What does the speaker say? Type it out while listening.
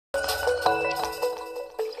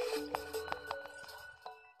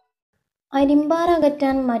അരിമ്പാറ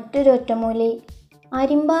അകറ്റാൻ മറ്റൊരു ഒറ്റമൂലി.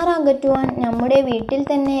 അരിമ്പാറ അകറ്റുവാൻ നമ്മുടെ വീട്ടിൽ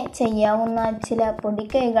തന്നെ ചെയ്യാവുന്ന ചില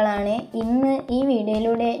പൊടിക്കൈകളാണ് ഇന്ന് ഈ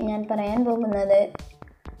വീഡിയോയിലൂടെ ഞാൻ പറയാൻ പോകുന്നത്.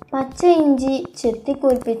 പച്ച ഇഞ്ചി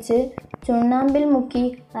ചെത്തിക്കൂർപ്പിച്ച് ചുണ്ണാമ്പിൽ മുക്കി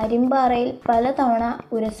അരിമ്പാറയിൽ പലതവണ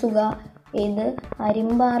ഉരസുക. ഇത്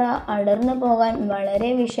അരിമ്പാറ അടർന്നു പോകാൻ വളരെ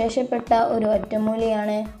വിശേഷപ്പെട്ട ഒരു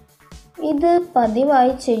ഒറ്റമൂലിയാണ്. ഇത്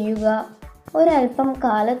പതിവായി ചെയ്യുക. ഒരൽപ്പം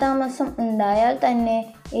കാലതാമസം ഉണ്ടായാൽ തന്നെ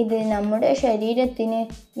ഇത് നമ്മുടെ ശരീരത്തിന്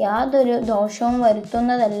യാതൊരു ദോഷവും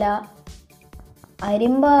വരുത്തുന്നതല്ല.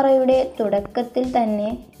 അരിമ്പാറയുടെ തുടക്കത്തിൽ തന്നെ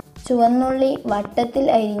ചുവന്നുള്ളി വട്ടത്തിൽ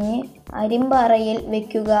അരിഞ്ഞ് അരിമ്പാറയിൽ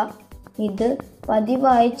വയ്ക്കുക. ഇത്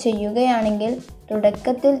പതിവായി ചെയ്യുകയാണെങ്കിൽ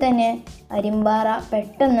തുടക്കത്തിൽ തന്നെ അരിമ്പാറ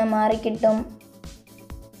പെട്ടെന്ന് മാറിക്കിട്ടും.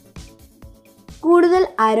 കൂടുതൽ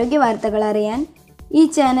ആരോഗ്യ വാർത്തകൾ അറിയാൻ ഈ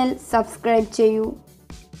ചാനൽ സബ്സ്ക്രൈബ് ചെയ്യൂ.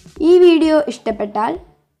 ഈ വീഡിയോ ഇഷ്ടപ്പെട്ടാൽ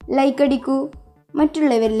ലൈക്ക് അടിക്കൂ,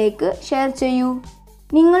 മറ്റുള്ളവരിലേക്ക് ഷെയർ ചെയ്യൂ.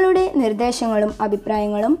 നിങ്ങളുടെ നിർദ്ദേശങ്ങളും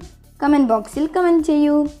അഭിപ്രായങ്ങളും കമൻറ്റ് ബോക്സിൽ കമൻറ്റ്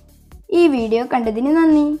ചെയ്യൂ. ഈ വീഡിയോ കണ്ടതിന്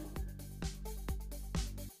നന്ദി.